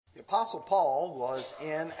Apostle Paul was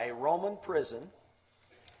in a Roman prison,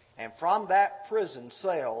 and from that prison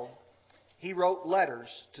cell, he wrote letters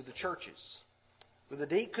to the churches with a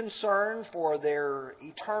deep concern for their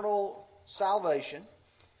eternal salvation.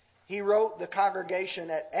 He wrote the congregation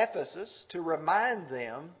at Ephesus to remind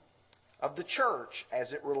them of the church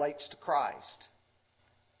as it relates to Christ.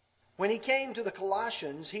 When he came to the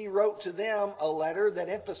Colossians, he wrote to them a letter that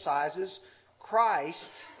emphasizes Christ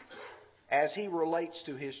as he relates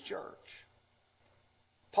to his church.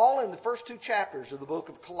 Paul, in the first 2 chapters of the book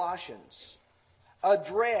of Colossians,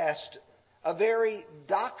 addressed a very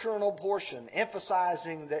doctrinal portion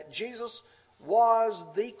emphasizing that Jesus was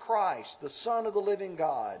the Christ, the Son of the living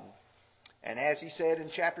God. And as he said in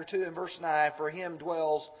chapter 2 and verse 9, for him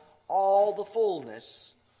dwells all the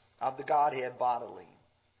fullness of the Godhead bodily.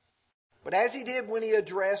 But as he did when he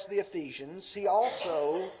addressed the Ephesians, he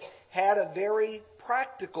also had a very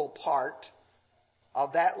practical part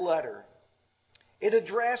of that letter. It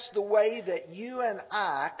addressed the way that you and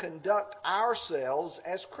I conduct ourselves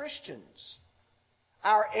as Christians,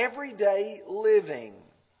 our everyday living.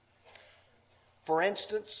 For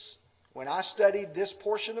instance, when I studied this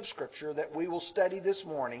portion of Scripture that we will study this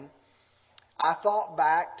morning, I thought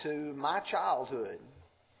back to my childhood,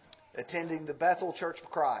 attending the Bethel Church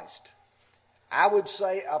of Christ. I would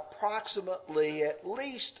say approximately at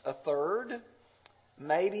least a third,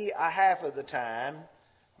 maybe a half of the time,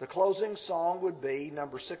 the closing song would be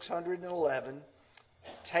number 611,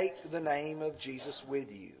 Take the Name of Jesus With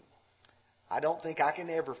You. I don't think I can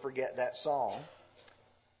ever forget that song.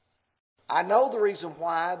 I know the reason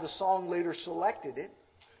why the song leader selected it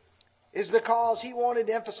is because he wanted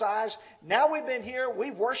to emphasize, now we've been here,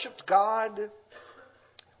 we've worshiped God,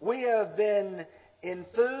 we have been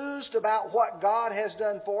enthused about what God has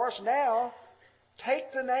done for us. Now,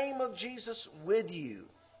 take the name of Jesus with you.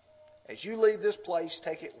 As you leave this place,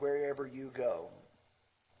 take it wherever you go.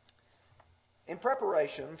 In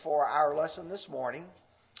preparation for our lesson this morning,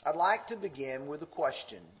 I'd like to begin with a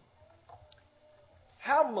question.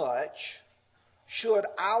 How much should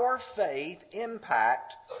our faith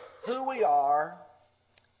impact who we are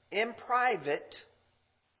in private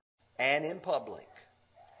and in public?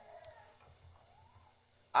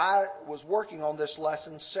 I was working on this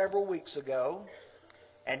lesson several weeks ago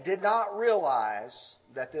and did not realize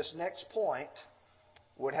that this next point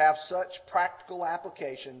would have such practical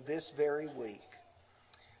application this very week.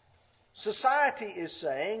 Society is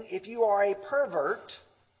saying if you are a pervert,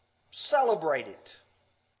 celebrate it.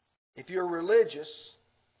 If you're religious,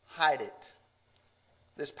 hide it.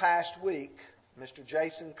 This past week, Mr.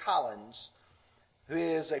 Jason Collins, who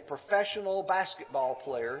is a professional basketball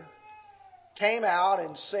player, came out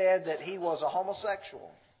and said that he was a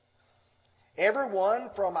homosexual. Everyone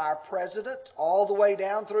from our president all the way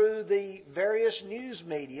down through the various news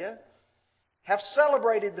media have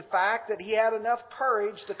celebrated the fact that he had enough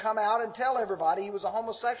courage to come out and tell everybody he was a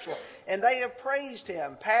homosexual. And they have praised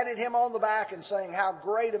him, patted him on the back and saying how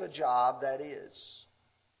great of a job that is.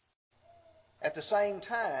 At the same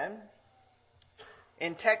time,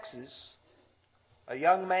 in Texas, a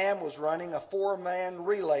young man was running a 4-man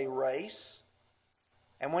relay race.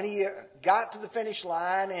 And when he got to the finish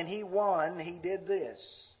line and he won, he did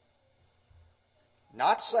this.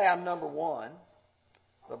 Not to say I'm number one,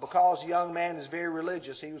 but because the young man is very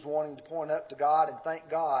religious, he was wanting to point up to God and thank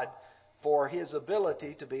God for his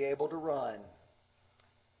ability to be able to run.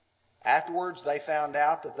 Afterwards, they found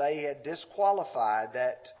out that they had disqualified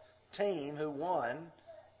that team who won,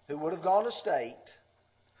 who would have gone to state.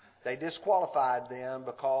 They disqualified them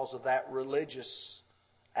because of that religious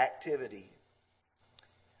activity.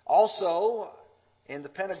 Also, in the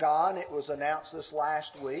Pentagon, it was announced this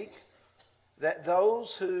last week that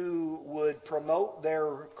those who would promote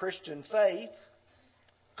their Christian faith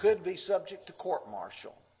could be subject to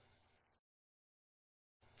court-martial.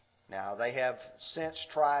 Now, they have since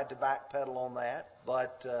tried to backpedal on that,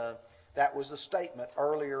 but that was the statement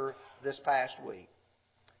earlier this past week.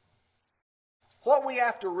 What we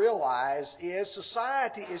have to realize is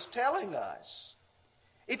society is telling us,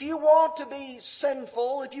 if you want to be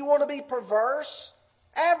sinful, if you want to be perverse,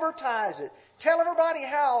 advertise it. Tell everybody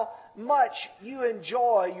how much you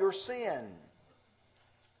enjoy your sin.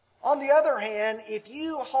 On the other hand, if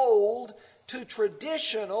you hold to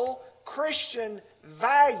traditional Christian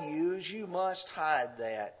values, you must hide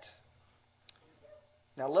that.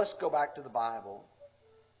 Now let's go back to the Bible.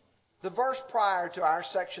 The verse prior to our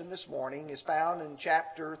section this morning is found in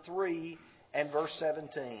chapter 3 and verse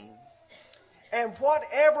 17. And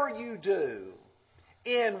whatever you do,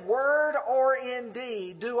 in word or in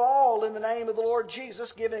deed, do all in the name of the Lord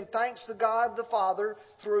Jesus, giving thanks to God the Father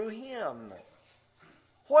through Him.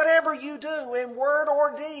 Whatever you do in word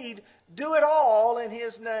or deed, do it all in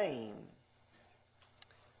His name.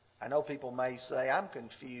 I know people may say, I'm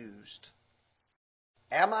confused.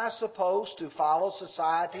 Am I supposed to follow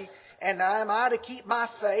society and am I to keep my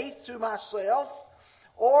faith to myself?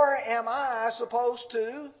 Or am I supposed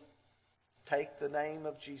to take the name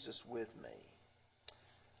of Jesus with me?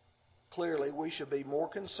 Clearly, we should be more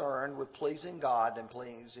concerned with pleasing God than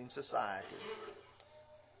pleasing society.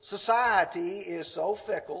 Society is so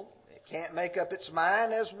fickle, it can't make up its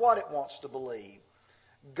mind as what it wants to believe.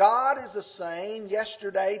 God is the same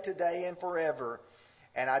yesterday, today, and forever.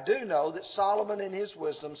 And I do know that Solomon in his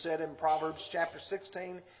wisdom said in Proverbs chapter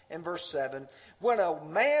 16 and verse 7, when a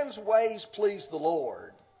man's ways please the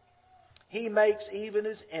Lord, He makes even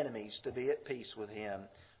his enemies to be at peace with him.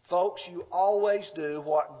 Folks, you always do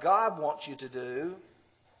what God wants you to do.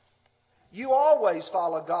 You always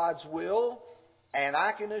follow God's will. And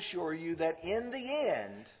I can assure you that in the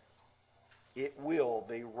end, it will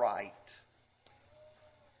be right.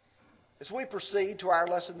 As we proceed to our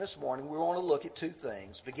lesson this morning, we want to look at two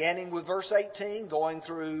things. Beginning with verse 18, going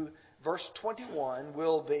through verse 21,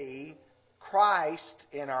 will be Christ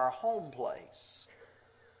in our home place.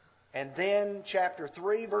 And then chapter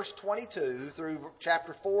 3, verse 22 through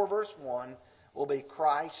chapter 4, verse 1 will be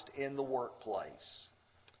Christ in the workplace.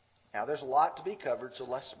 Now, there's a lot to be covered, so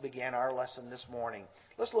let's begin our lesson this morning.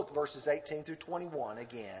 Let's look at verses 18 through 21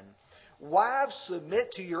 again. Wives,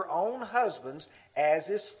 submit to your own husbands as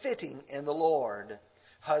is fitting in the Lord.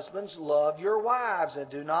 Husbands, love your wives and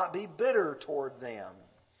do not be bitter toward them.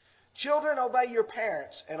 Children, obey your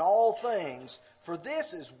parents in all things, for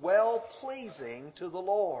this is well-pleasing to the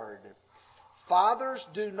Lord. Fathers,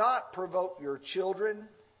 do not provoke your children,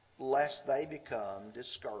 lest they become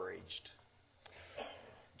discouraged.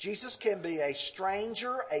 Jesus can be a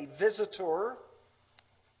stranger, a visitor,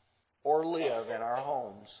 or live in our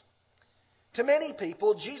homes. To many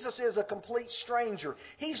people, Jesus is a complete stranger.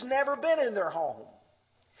 He's never been in their home.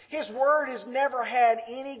 His Word has never had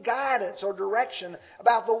any guidance or direction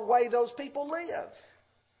about the way those people live.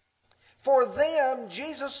 For them,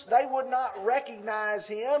 Jesus, they would not recognize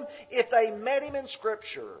Him if they met Him in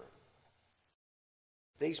Scripture.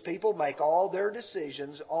 These people make all their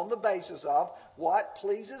decisions on the basis of what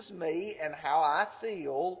pleases me and how I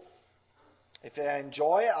feel. If I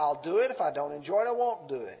enjoy it, I'll do it. If I don't enjoy it, I won't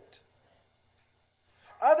do it.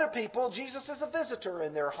 Other people, Jesus is a visitor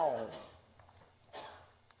in their home.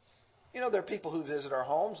 You know, there are people who visit our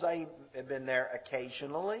homes. They have been there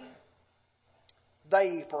occasionally.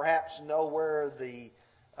 They perhaps know where the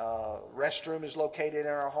restroom is located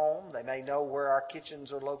in our home. They may know where our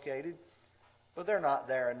kitchens are located. But they're not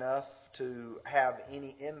there enough to have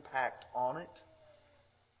any impact on it.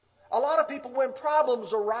 A lot of people, when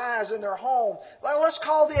problems arise in their home, well, let's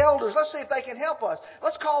call the elders. Let's see if they can help us.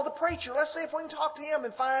 Let's call the preacher. Let's see if we can talk to him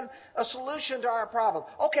and find a solution to our problem.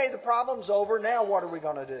 Okay, the problem's over. Now what are we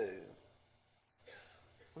going to do?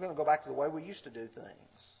 We're going to go back to the way we used to do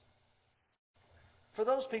things. For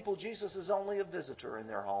those people, Jesus is only a visitor in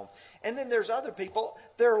their home. And then there's other people,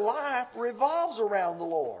 their life revolves around the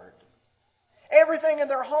Lord. Everything in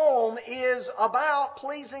their home is about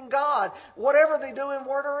pleasing God, whatever they do in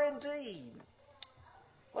word or in deed.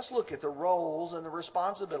 Let's look at the roles and the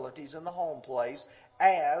responsibilities in the home place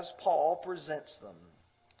as Paul presents them.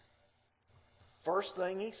 First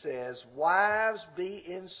thing he says, wives, be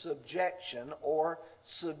in subjection or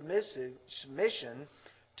submission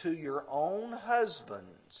to your own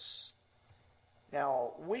husbands.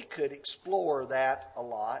 Now, we could explore that a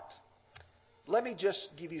lot. Let me just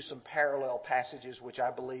give you some parallel passages which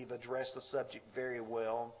I believe address the subject very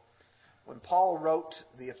well. When Paul wrote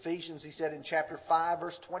the Ephesians, he said in chapter 5,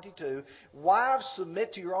 verse 22, wives,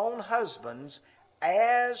 submit to your own husbands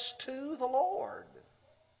as to the Lord.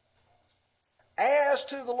 As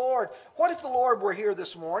to the Lord. What if the Lord were here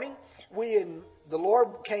this morning? The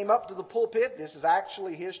Lord came up to the pulpit. This is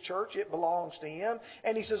actually His church. It belongs to Him.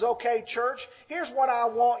 And He says, okay, church, here's what I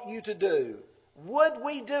want you to do. Would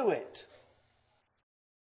we do it?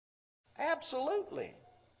 Absolutely.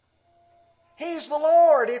 He's the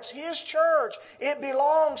Lord. It's His church. It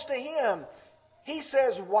belongs to Him. He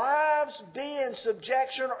says, wives, be in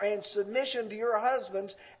subjection or in submission to your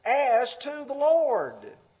husbands as to the Lord.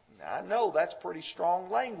 Now, I know that's pretty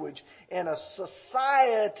strong language in a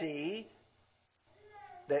society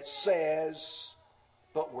that says,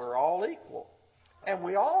 but we're all equal. And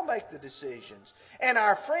we all make the decisions. And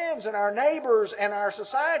our friends and our neighbors and our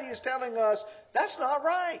society is telling us, that's not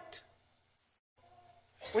right.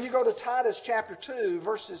 When you go to Titus chapter 2,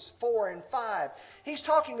 verses 4 and 5, he's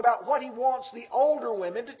talking about what he wants the older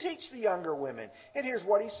women to teach the younger women. And here's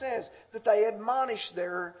what he says, that they admonish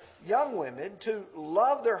their young women to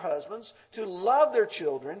love their husbands, to love their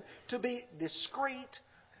children, to be discreet,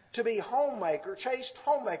 to be chaste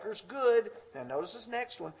homemakers, good, now notice this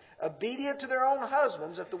next one, obedient to their own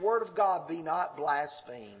husbands, that the word of God be not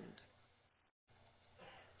blasphemed.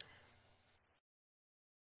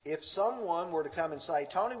 If someone were to come and say,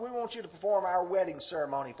 Tony, we want you to perform our wedding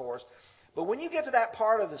ceremony for us, but when you get to that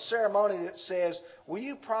part of the ceremony that says, will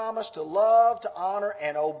you promise to love, to honor,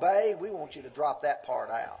 and obey, we want you to drop that part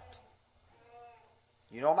out.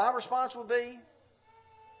 You know what my response would be?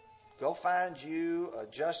 Go find you a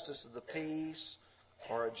justice of the peace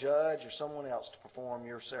or a judge or someone else to perform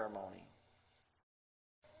your ceremony.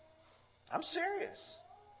 I'm serious.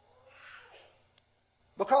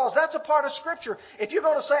 Because that's a part of Scripture. If you're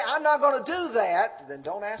going to say, I'm not going to do that, then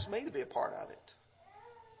don't ask me to be a part of it.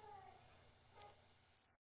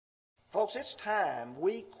 Folks, it's time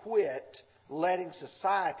we quit letting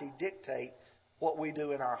society dictate what we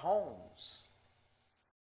do in our homes.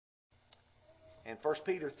 In 1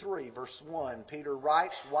 Peter 3, verse 1, Peter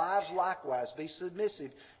writes, Wives likewise, be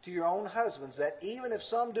submissive to your own husbands, that even if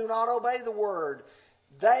some do not obey the word,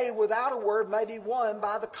 they without a word may be won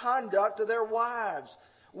by the conduct of their wives.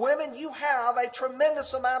 Women, you have a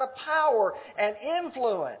tremendous amount of power and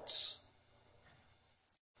influence.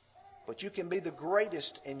 But you can be the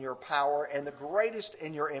greatest in your power and the greatest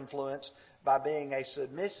in your influence by being a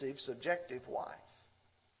submissive, subjective wife.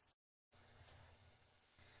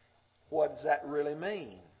 What does that really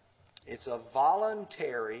mean? It's a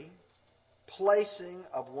voluntary placing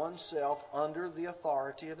of oneself under the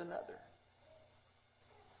authority of another.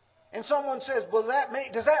 And someone says, well,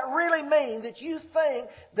 does that really mean that you think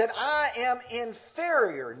that I am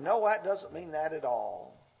inferior? No, that doesn't mean that at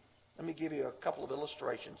all. Let me give you a couple of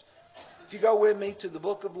illustrations. If you go with me to the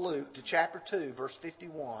book of Luke, to chapter 2, verse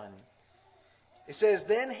 51. It says,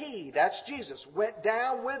 Then he, that's Jesus, went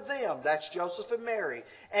down with them, that's Joseph and Mary,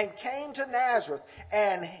 and came to Nazareth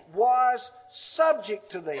and was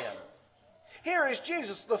subject to them. Here is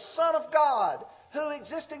Jesus, the Son of God, who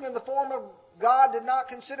existing in the form of God did not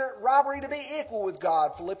consider it robbery to be equal with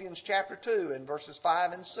God. Philippians chapter 2 and verses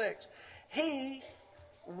 5 and 6. He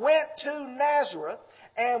went to Nazareth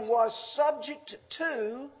and was subject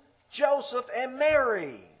to Joseph and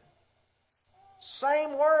Mary.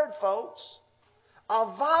 Same word, folks.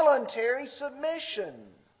 A voluntary submission.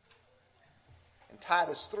 In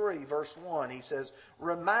Titus 3, verse 1, he says,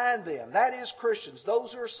 Remind them, that is Christians,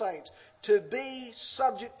 those who are saints, to be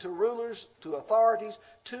subject to rulers, to authorities,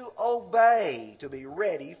 to obey, to be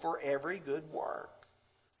ready for every good work.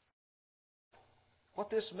 What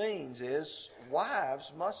this means is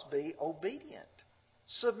wives must be obedient,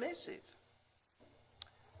 submissive.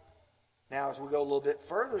 Now, as we go a little bit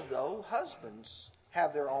further, though, husbands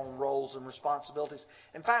have their own roles and responsibilities.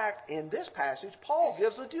 In fact, in this passage, Paul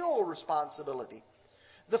gives a dual responsibility.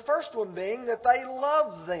 The first one being that they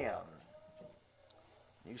love them.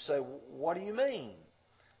 You say, what do you mean?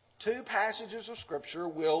 Two passages of Scripture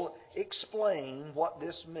will explain what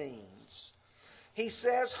this means. He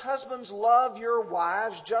says, Husbands, love your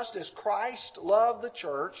wives just as Christ loved the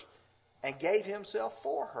church and gave himself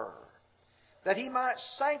for her, that he might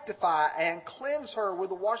sanctify and cleanse her with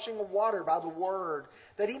the washing of water by the word,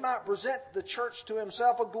 that he might present the church to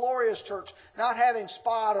himself a glorious church, not having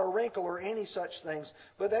spot or wrinkle or any such things,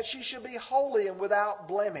 but that she should be holy and without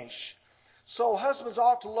blemish. So husbands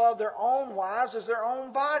ought to love their own wives as their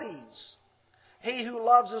own bodies. He who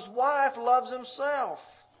loves his wife loves himself.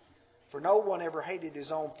 For no one ever hated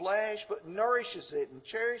his own flesh, but nourishes it and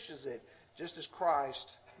cherishes it, just as Christ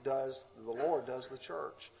does, the Lord does the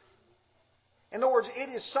church. In other words, it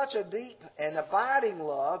is such a deep and abiding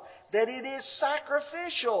love that it is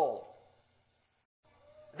sacrificial.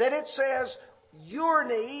 That it says, your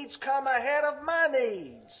needs come ahead of my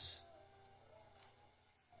needs.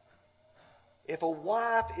 If a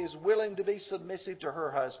wife is willing to be submissive to her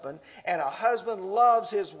husband, and a husband loves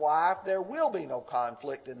his wife, there will be no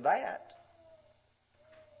conflict in that.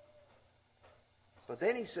 But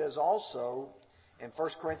then he says also, in 1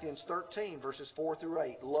 Corinthians 13, verses 4 through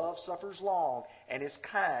 8, love suffers long and is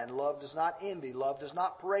kind. Love does not envy. Love does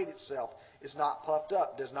not parade itself, is not puffed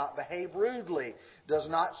up, does not behave rudely, does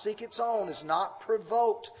not seek its own, is not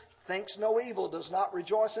provoked, thinks no evil, does not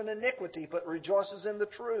rejoice in iniquity, but rejoices in the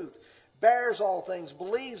truth, bears all things,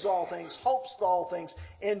 believes all things, hopes all things,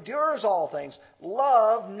 endures all things.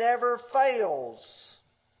 Love never fails.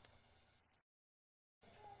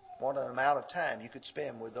 What an amount of time you could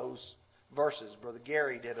spend with those verses. Brother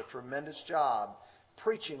Gary did a tremendous job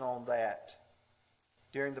preaching on that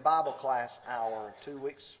during the Bible class hour 2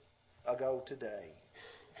 weeks ago today.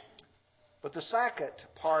 But the second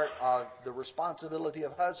part of the responsibility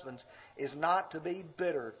of husbands is not to be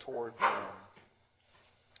bitter toward them.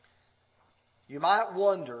 You might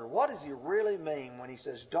wonder, what does he really mean when he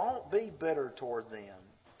says, don't be bitter toward them?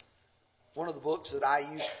 One of the books that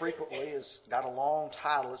I use frequently has got a long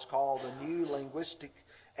title. It's called The New Linguistic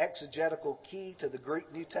Exegetical Key to the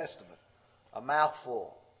Greek New Testament. A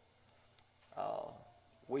mouthful.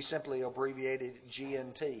 We simply abbreviated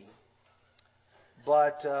GNT.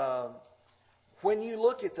 But when you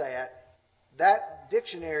look at that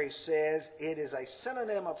dictionary says it is a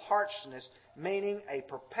synonym of harshness, meaning a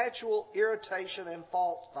perpetual irritation and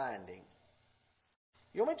fault finding.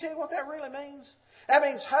 You want me to tell you what that really means? That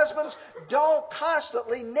means, husbands, don't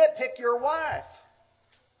constantly nitpick your wife.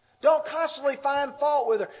 Don't constantly find fault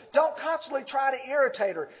with her. Don't constantly try to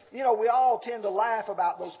irritate her. You know, we all tend to laugh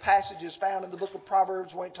about those passages found in the book of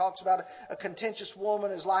Proverbs when it talks about a contentious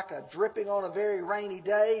woman is like a dripping on a very rainy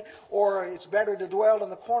day, or it's better to dwell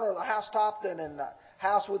in the corner of the housetop than in the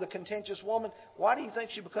house with a contentious woman. Why do you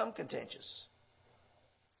think she become contentious?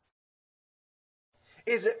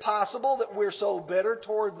 Is it possible that we're so bitter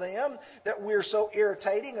toward them, that we're so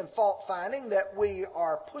irritating and fault-finding that we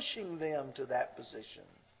are pushing them to that position?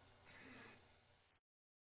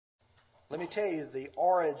 Let me tell you the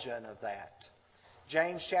origin of that.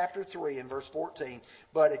 James chapter 3 and verse 14.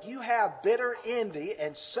 But if you have bitter envy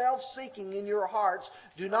and self-seeking in your hearts,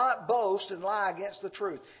 do not boast and lie against the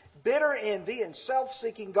truth. Bitter envy and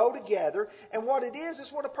self-seeking go together, and what it is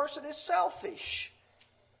when a person is selfish.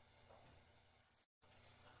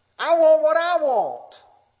 I want what I want.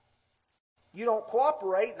 You don't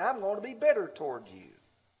cooperate, and I'm going to be bitter toward you.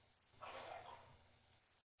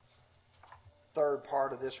 Third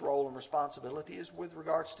part of this role and responsibility is with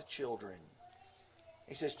regards to children.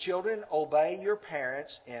 He says, children, obey your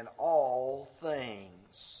parents in all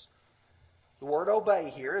things. The word obey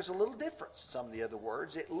here is a little different than some of the other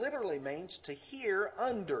words. It literally means to hear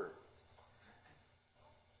under.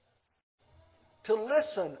 To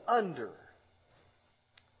listen under.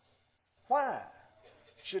 Why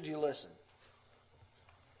should you listen?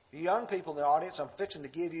 You young people in the audience, I'm fixing to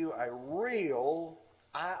give you a real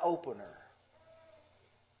eye-opener.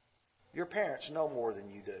 Your parents know more than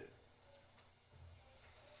you do.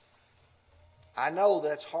 I know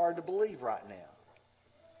that's hard to believe right now.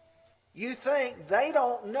 You think they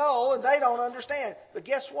don't know and they don't understand. But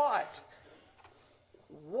guess what?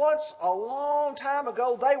 Once a long time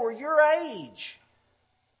ago, they were your age.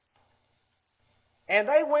 And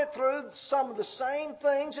they went through some of the same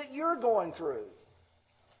things that you're going through.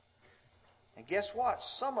 And guess what?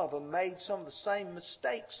 Some of them made some of the same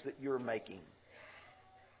mistakes that you're making.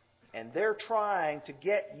 And they're trying to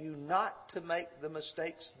get you not to make the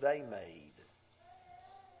mistakes they made.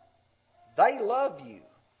 They love you.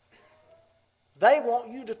 They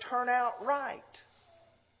want you to turn out right.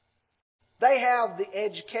 They have the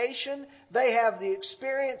education. They have the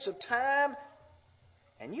experience of time.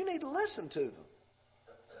 And you need to listen to them.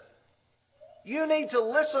 You need to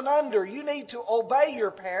listen under. You need to obey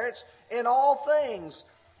your parents in all things.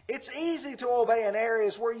 It's easy to obey in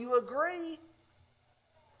areas where you agree.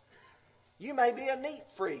 You may be a neat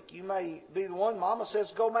freak. You may be the one Mama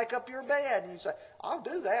says, go make up your bed. And you say, I'll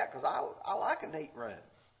do that because I like a neat room.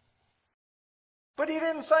 But he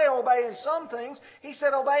didn't say obey in some things. He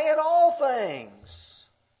said obey in all things.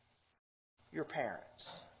 Your parents.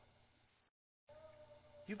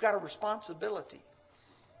 You've got a responsibility.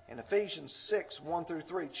 In Ephesians 6, 1 through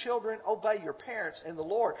 3, children, obey your parents in the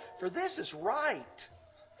Lord, for this is right.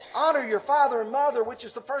 Honor your father and mother, which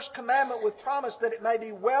is the first commandment with promise that it may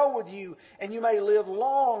be well with you and you may live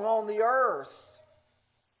long on the earth.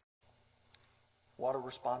 What a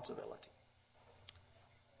responsibility.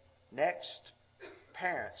 Next,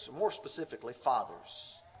 parents, more specifically fathers.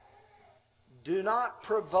 Do not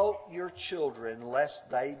provoke your children lest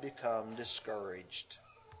they become discouraged.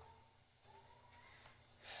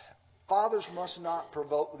 Fathers must not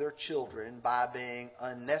provoke their children by being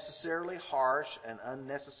unnecessarily harsh and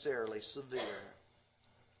unnecessarily severe.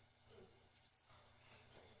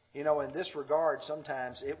 You know, in this regard,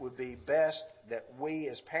 sometimes it would be best that we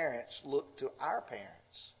as parents look to our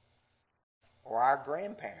parents or our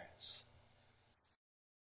grandparents.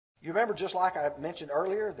 You remember, just like I mentioned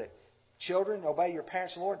earlier, that children obey your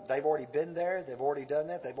parents, Lord. They've already been there. They've already done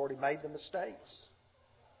that. They've already made the mistakes.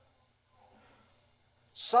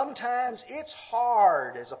 Sometimes it's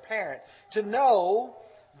hard as a parent to know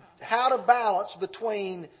how to balance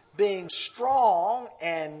between being strong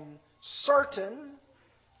and certain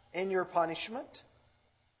in your punishment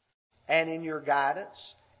and in your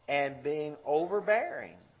guidance and being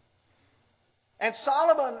overbearing. And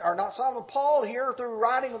Paul here, through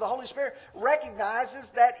writing of the Holy Spirit, recognizes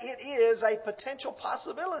that it is a potential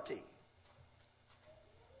possibility.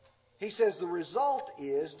 He says the result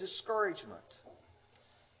is discouragement.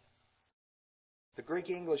 The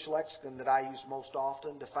Greek-English lexicon that I use most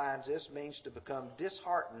often defines this means to become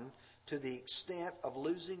disheartened to the extent of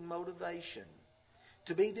losing motivation,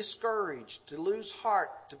 to be discouraged, to lose heart,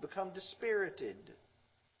 to become dispirited.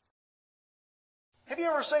 Have you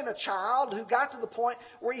ever seen a child who got to the point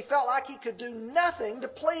where he felt like he could do nothing to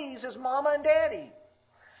please his mama and daddy?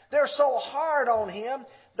 They're so hard on him,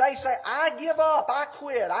 they say, I give up, I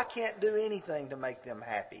quit, I can't do anything to make them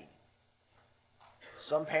happy.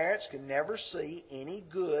 Some parents can never see any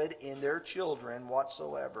good in their children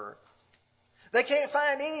whatsoever. They can't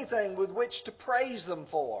find anything with which to praise them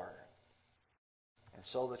for. And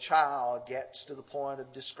so the child gets to the point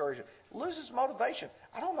of discouragement, loses motivation.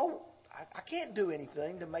 I don't know. I can't do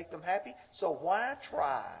anything to make them happy, so why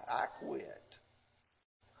try? I quit.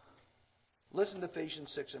 Listen to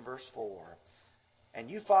Ephesians 6 and verse 4.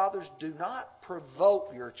 And you fathers, do not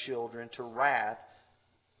provoke your children to wrath,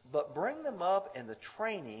 but bring them up in the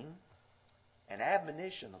training and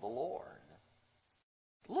admonition of the Lord.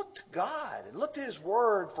 Look to God and look to His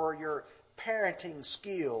Word for your parenting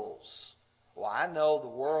skills. Well, I know the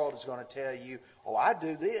world is going to tell you, oh, I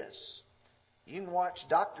do this. You can watch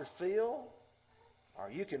Dr. Phil,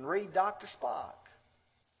 or you can read Dr. Spock.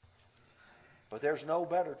 But there's no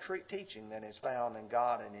better teaching than is found in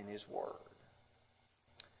God and in His Word.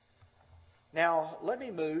 Now, let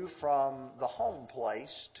me move from the home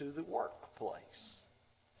place to the workplace.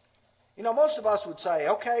 You know, most of us would say,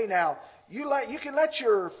 okay, now, you can let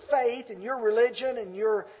your faith and your religion and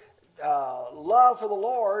your love for the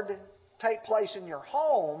Lord take place in your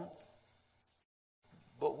home.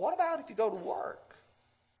 But what about if you go to work?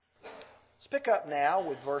 Let's pick up now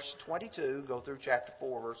with verse 22, go through chapter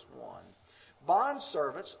 4, verse 1.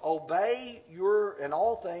 Bondservants, obey in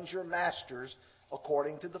all things your masters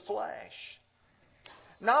according to the flesh.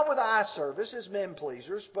 Not with eye service as men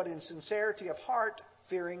pleasers, but in sincerity of heart,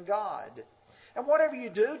 fearing God. And whatever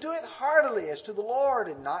you do, do it heartily as to the Lord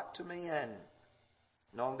and not to men,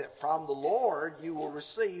 knowing that from the Lord you will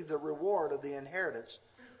receive the reward of the inheritance,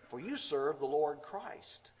 for you serve the Lord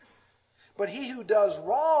Christ. But he who does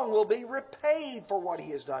wrong will be repaid for what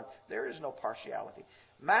he has done. There is no partiality.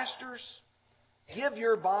 Masters, give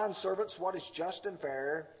your bondservants what is just and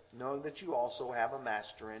fair, knowing that you also have a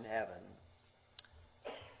master in heaven.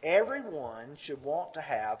 Everyone should want to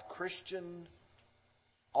have Christian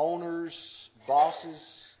owners, bosses,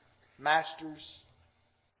 masters,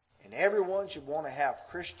 and everyone should want to have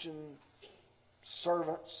Christian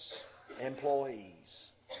servants, employees.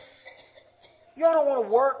 You don't want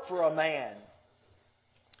to work for a man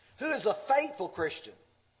who is a faithful Christian.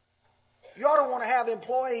 You ought to want to have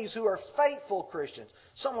employees who are faithful Christians.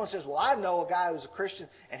 Someone says, well, I know a guy who's a Christian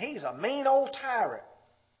and he's a mean old tyrant.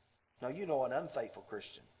 No, you know an unfaithful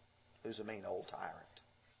Christian who's a mean old tyrant.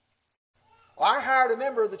 Well, I hired a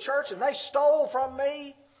member of the church and they stole from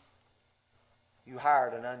me. You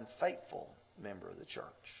hired an unfaithful member of the church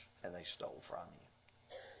and they stole from you.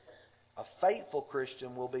 A faithful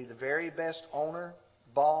Christian will be the very best owner,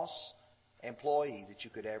 boss, employee that you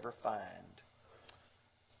could ever find.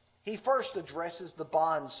 He first addresses the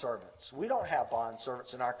bondservants. We don't have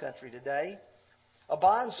bondservants in our country today. A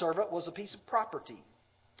bondservant was a piece of property.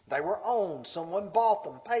 They were owned. Someone bought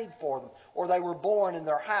them, paid for them, or they were born in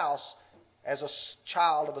their house as a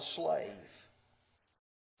child of a slave.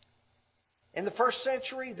 In the first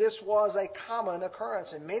century, this was a common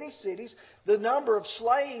occurrence. In many cities, the number of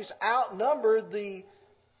slaves outnumbered the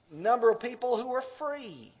number of people who were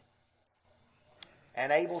free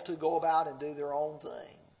and able to go about and do their own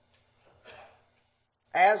thing.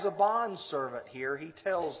 As a bondservant here, he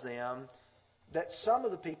tells them that some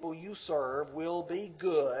of the people you serve will be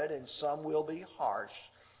good and some will be harsh.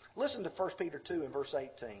 Listen to 1 Peter 2 and verse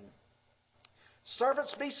 18.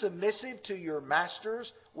 Servants, be submissive to your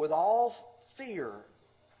masters with all fear,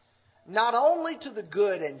 not only to the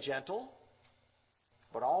good and gentle,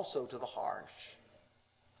 but also to the harsh.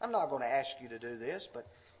 I'm not going to ask you to do this, but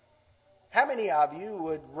how many of you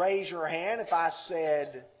would raise your hand if I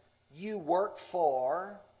said you work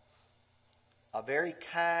for a very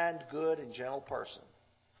kind, good, and gentle person?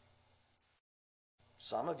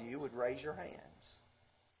 Some of you would raise your hands.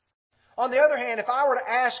 On the other hand, if I were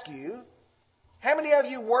to ask you, how many of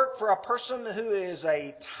you work for a person who is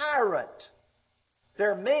a tyrant?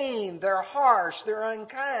 They're mean, they're harsh, they're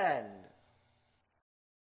unkind.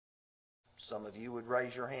 Some of you would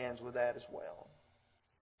raise your hands with that as well.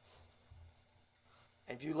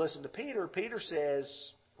 And if you listen to Peter, Peter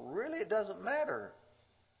says, really it doesn't matter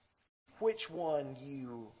which one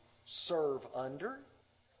you serve under.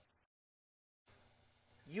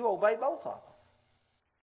 You obey both of them.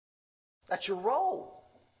 That's your role.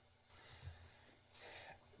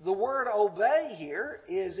 The word obey here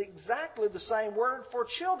is exactly the same word for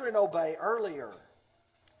children obey earlier.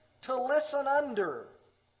 To listen under.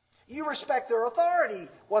 You respect their authority.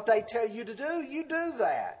 What they tell you to do, you do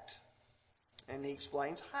that. And he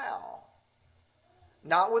explains how.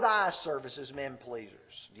 Not with eye service as men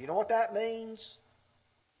pleasers. Do you know what that means?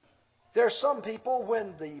 There's some people,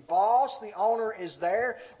 when the boss, the owner is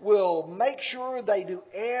there, will make sure they do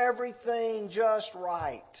everything just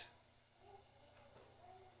right.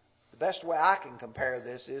 The best way I can compare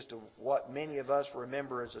this is to what many of us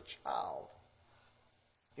remember as a child.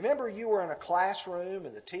 You remember you were in a classroom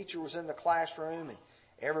and the teacher was in the classroom and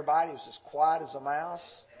everybody was as quiet as a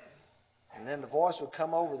mouse? And then the voice would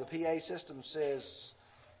come over the PA system and says,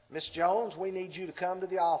 Miss Jones, we need you to come to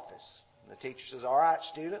the office. And the teacher says, all right,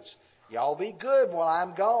 students, y'all be good while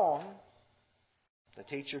I'm gone. The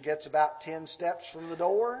teacher gets about 10 steps from the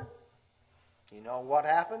door. You know what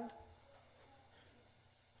happened?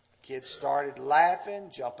 Kids started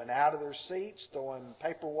laughing, jumping out of their seats, throwing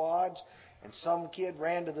paper wads, and some kid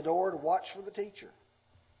ran to the door to watch for the teacher.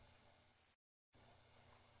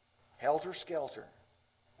 Helter-skelter.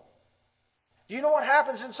 Do you know what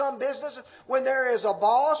happens in some businesses? When there is a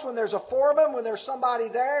boss, when there's a foreman, when there's somebody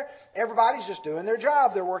there, everybody's just doing their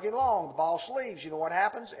job. They're working along. The boss leaves. You know what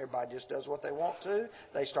happens? Everybody just does what they want to.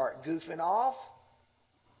 They start goofing off.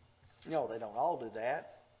 No, they don't all do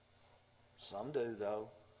that. Some do, though.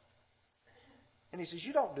 And he says,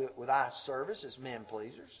 you don't do it with eye service as men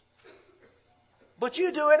pleasers. But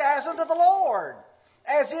you do it as unto the Lord.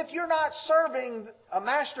 As if you're not serving a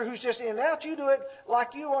master who's just in and out. You do it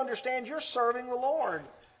like you understand you're serving the Lord.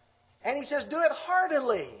 And he says, do it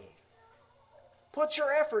heartily. Put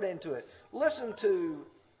your effort into it. Listen to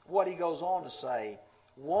what he goes on to say.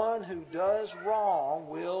 One who does wrong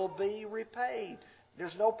will be repaid.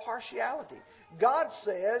 There's no partiality. God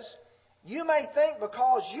says, you may think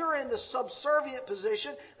because you're in the subservient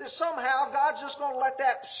position that somehow God's just going to let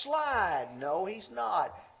that slide. No, He's not.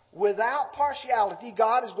 Without partiality,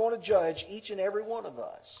 God is going to judge each and every one of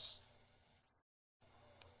us.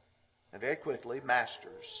 And very quickly,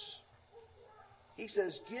 masters. He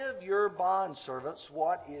says, give your bondservants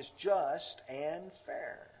what is just and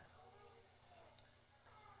fair.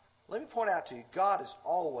 Let me point out to you, God has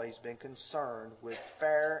always been concerned with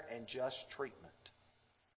fair and just treatment.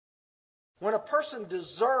 When a person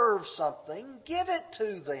deserves something, give it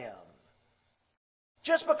to them.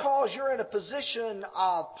 Just because you're in a position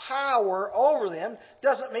of power over them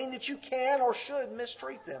doesn't mean that you can or should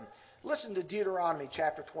mistreat them. Listen to Deuteronomy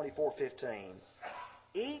chapter 24:15.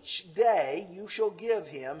 Each day you shall give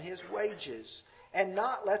him his wages, and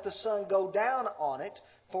not let the sun go down on it,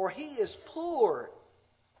 for he is poor,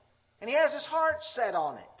 and he has his heart set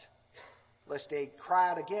on it, lest he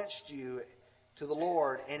cried against you to the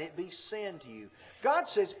Lord, and it be sin to you. God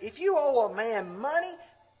says, if you owe a man money,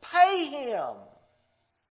 pay him.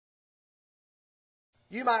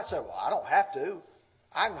 You might say, well, I don't have to.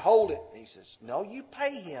 I can hold it. He says, no, you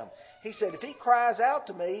pay him. He said, if he cries out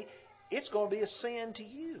to me, it's going to be a sin to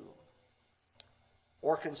you.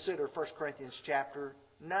 Or consider 1 Corinthians chapter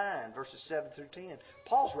 9, verses 7 through 10.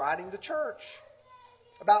 Paul's writing the church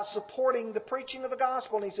about supporting the preaching of the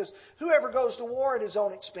gospel. And he says, whoever goes to war at his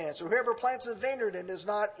own expense, or whoever plants a vineyard and does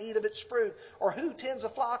not eat of its fruit, or who tends a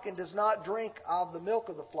flock and does not drink of the milk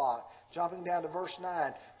of the flock. Jumping down to verse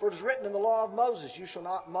 9. For it is written in the law of Moses, you shall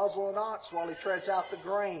not muzzle an ox while he treads out the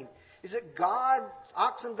grain. Is it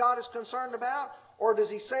oxen God is concerned about? Or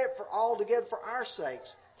does he say it for altogether for our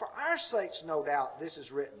sakes? For our sakes, no doubt, this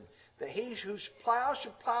is written, that he who plows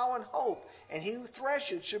should plow in hope, and he who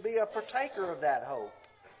threshes should be a partaker of that hope.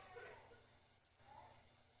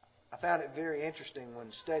 I found it very interesting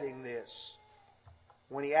when studying this.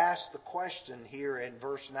 When he asked the question here in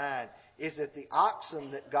verse 9, is it the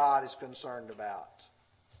oxen that God is concerned about?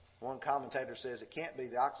 One commentator says it can't be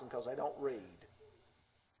the oxen because they don't read.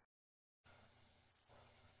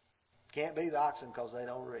 Can't be the oxen because they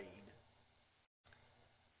don't read.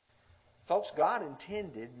 Folks, God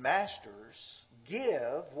intended masters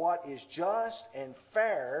give what is just and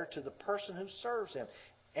fair to the person who serves him.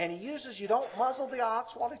 And he uses, you don't muzzle the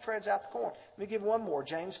ox while he treads out the corn. Let me give one more.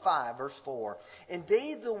 James 5, verse 4.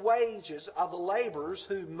 Indeed, the wages of the laborers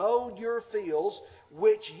who mowed your fields,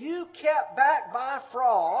 which you kept back by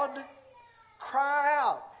fraud, cry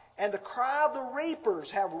out. And the cry of the reapers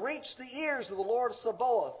have reached the ears of the Lord of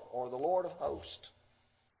Sabaoth, or the Lord of hosts.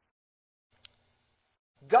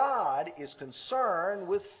 God is concerned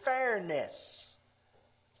with fairness,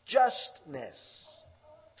 justness.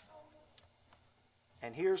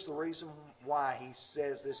 And here's the reason why he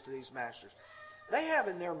says this to these masters. They have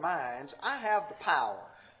in their minds, I have the power.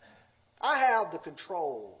 I have the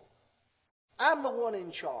control. I'm the one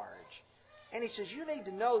in charge. And he says, you need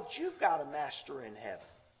to know that you've got a master in heaven.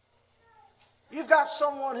 You've got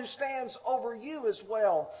someone who stands over you as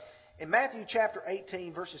well. In Matthew chapter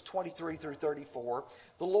 18, verses 23 through 34,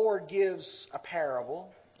 the Lord gives a parable.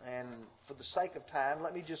 And for the sake of time,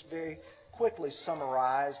 let me just very quickly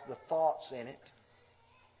summarize the thoughts in it.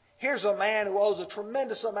 Here's a man who owes a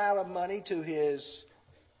tremendous amount of money to his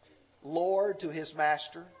Lord, to his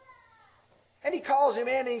master. And he calls him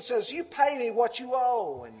in and he says, you pay me what you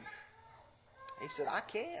owe. And he said, I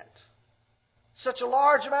can't. Such a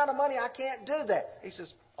large amount of money, I can't do that. He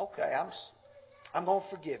says, okay, I'm going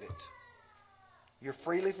to forgive it. You're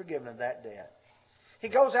freely forgiven of that debt. He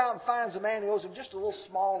goes out and finds a man who owes him just a little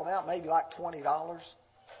small amount, maybe like $20.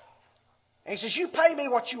 And he says, you pay me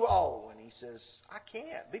what you owe. And he says, I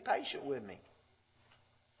can't. Be patient with me.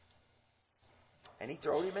 And he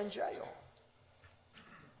throws him in jail.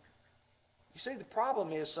 You see, the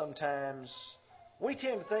problem is sometimes we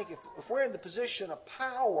tend to think if we're in the position of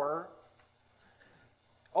power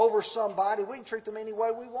over somebody, we can treat them any way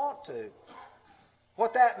we want to.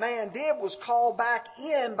 What that man did was call back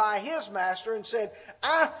in by his master and said,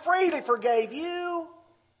 I freely forgave you.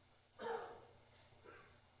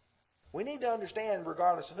 We need to understand,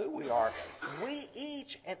 regardless of who we are, we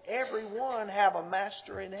each and every one have a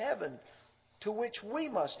master in heaven to which we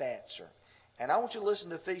must answer. And I want you to listen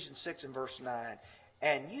to Ephesians 6 and verse 9.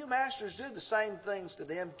 And you masters do the same things to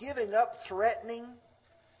them, giving up threatening,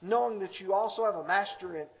 knowing that you also have a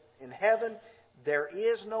master in heaven. There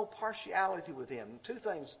is no partiality with him. Two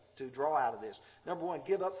things to draw out of this. Number one,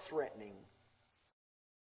 give up threatening.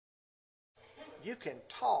 You can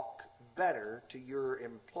talk better to your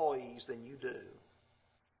employees than you do.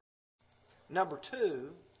 Number two,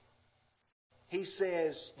 he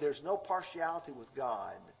says there's no partiality with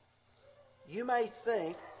God. You may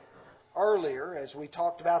think earlier, as we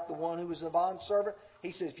talked about the one who was a bondservant,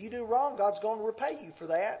 he says, if you do wrong, God's going to repay you for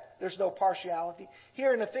that. There's no partiality.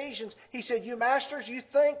 Here in Ephesians, he said, you masters, you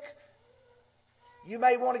think you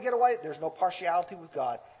may want to get away. There's no partiality with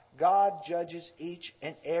God. God judges each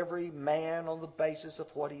and every man on the basis of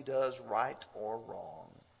what he does, right or wrong.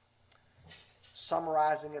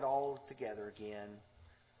 Summarizing it all together again,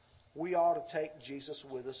 we ought to take Jesus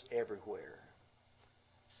with us everywhere.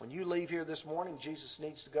 When you leave here this morning, Jesus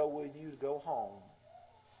needs to go with you to go home.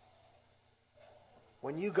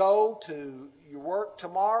 When you go to your work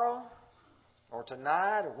tomorrow or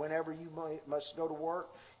tonight or whenever you must go to work,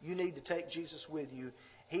 you need to take Jesus with you.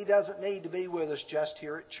 He doesn't need to be with us just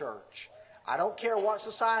here at church. I don't care what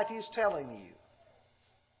society is telling you.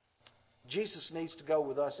 Jesus needs to go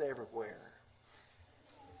with us everywhere.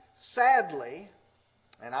 Sadly,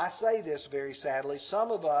 and I say this very sadly, some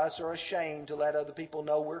of us are ashamed to let other people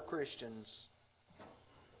know we're Christians.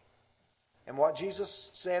 And what Jesus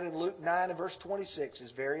said in Luke 9 and verse 26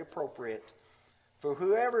 is very appropriate. For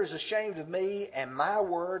whoever is ashamed of me and my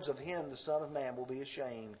words, of him the Son of Man will be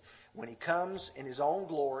ashamed when he comes in his own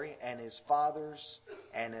glory and his Father's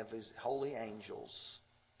and of his holy angels.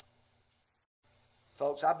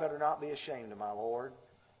 Folks, I better not be ashamed of my Lord,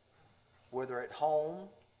 whether at home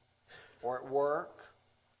or at work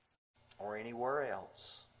or anywhere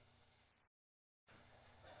else.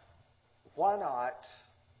 Why not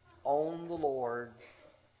own the Lord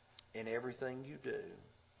in everything you do?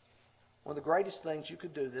 One of the greatest things you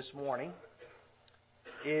could do this morning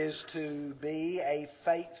is to be a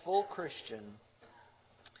faithful Christian.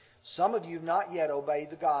 Some of you have not yet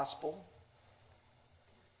obeyed the gospel.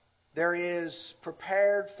 There is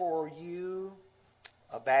prepared for you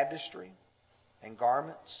a baptistry and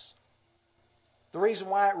garments. The reason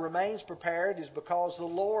why it remains prepared is because the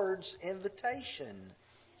Lord's invitation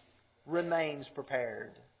remains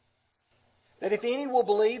prepared. That if any will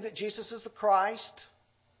believe that Jesus is the Christ,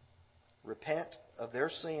 repent of their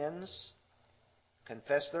sins,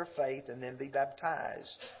 confess their faith, and then be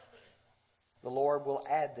baptized, the Lord will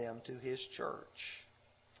add them to His church.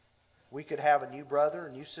 We could have a new brother,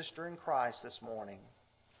 a new sister in Christ this morning.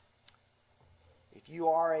 If you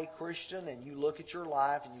are a Christian and you look at your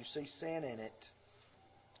life and you see sin in it,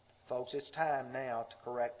 folks, it's time now to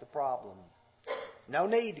correct the problem. No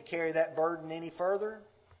need to carry that burden any further.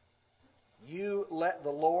 You let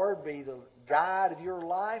the Lord be the guide of your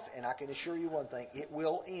life, and I can assure you one thing, it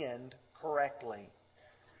will end correctly.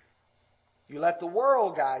 You let the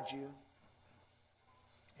world guide you,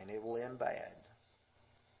 and it will end bad.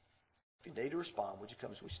 If you need to respond, would you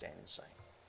come as we stand and sing?